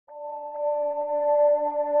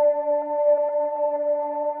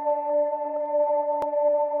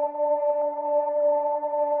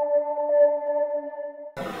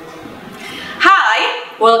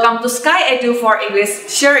welcome to SKY EDU for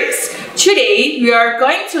English series. Today, we are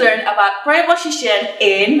going to learn about preposition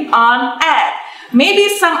in, on, at. Maybe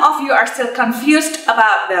some of you are still confused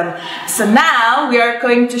about them. So now, we are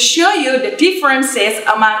going to show you the differences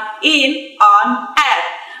among in, on, at.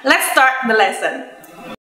 Let's start the lesson.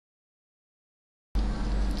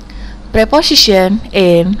 Preposition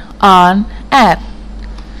in, on, at.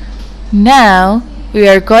 Now, we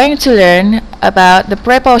are going to learn about the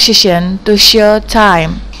preposition to show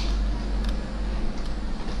time.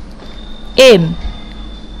 In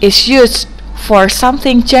is used for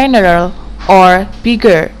something general or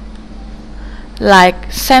bigger,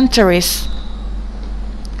 like centuries.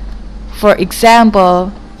 For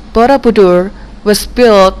example, Borobudur was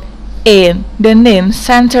built in the 9th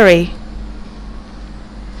century.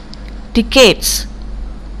 Decades.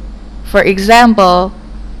 For example,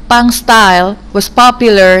 punk style was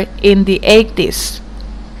popular in the 80s.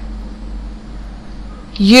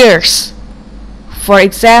 Years. For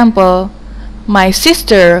example, my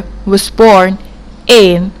sister was born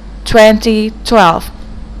in 2012.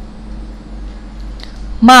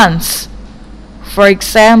 Months. For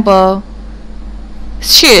example,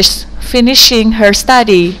 she's finishing her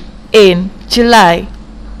study in July.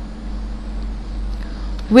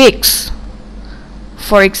 Weeks.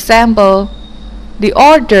 For example, the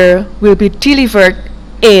order will be delivered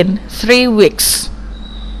in 3 weeks.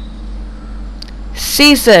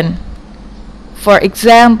 Season. For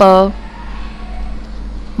example,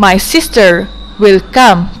 my sister will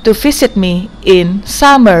come to visit me in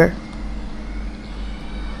summer.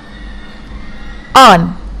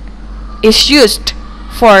 On is used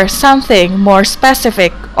for something more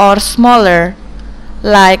specific or smaller,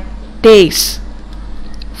 like days.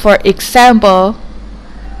 For example,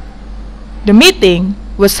 the meeting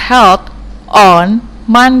was held on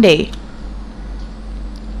Monday.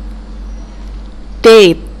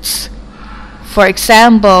 Dates. For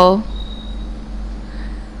example,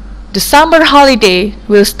 the summer holiday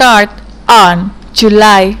will start on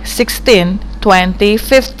July 16,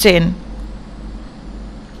 2015.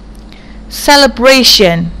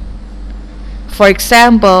 Celebration. For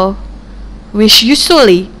example, we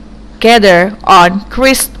usually gather on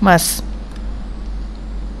Christmas.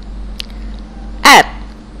 At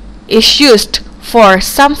is used for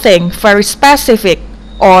something very specific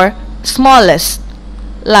or smallest,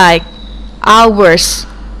 like hours.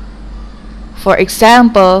 For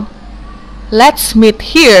example, let's meet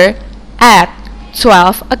here at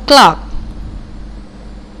 12 o'clock.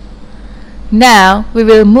 Now we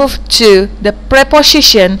will move to the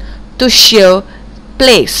preposition to show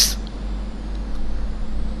place.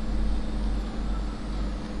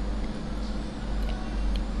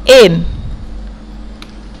 In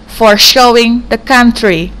for showing the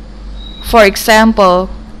country. For example,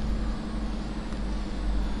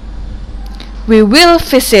 we will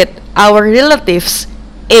visit our relatives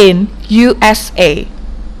in USA.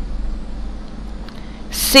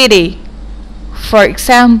 City. For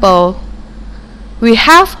example, we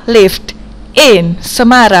have lived in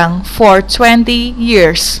Semarang for 20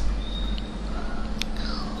 years.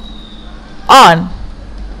 On,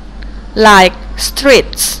 like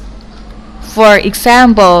streets. For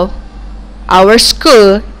example, our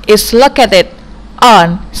school is located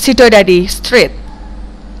on Sidodadi Street.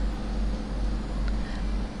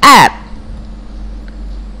 At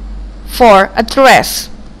for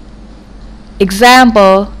address.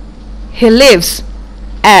 Example, he lives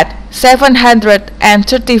at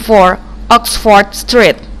 734 Oxford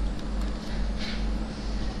Street.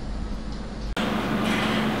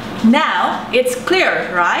 Now, it's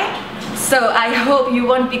clear, right? So I hope you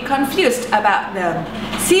won't be confused about them.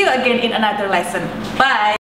 See you again in another lesson. Bye!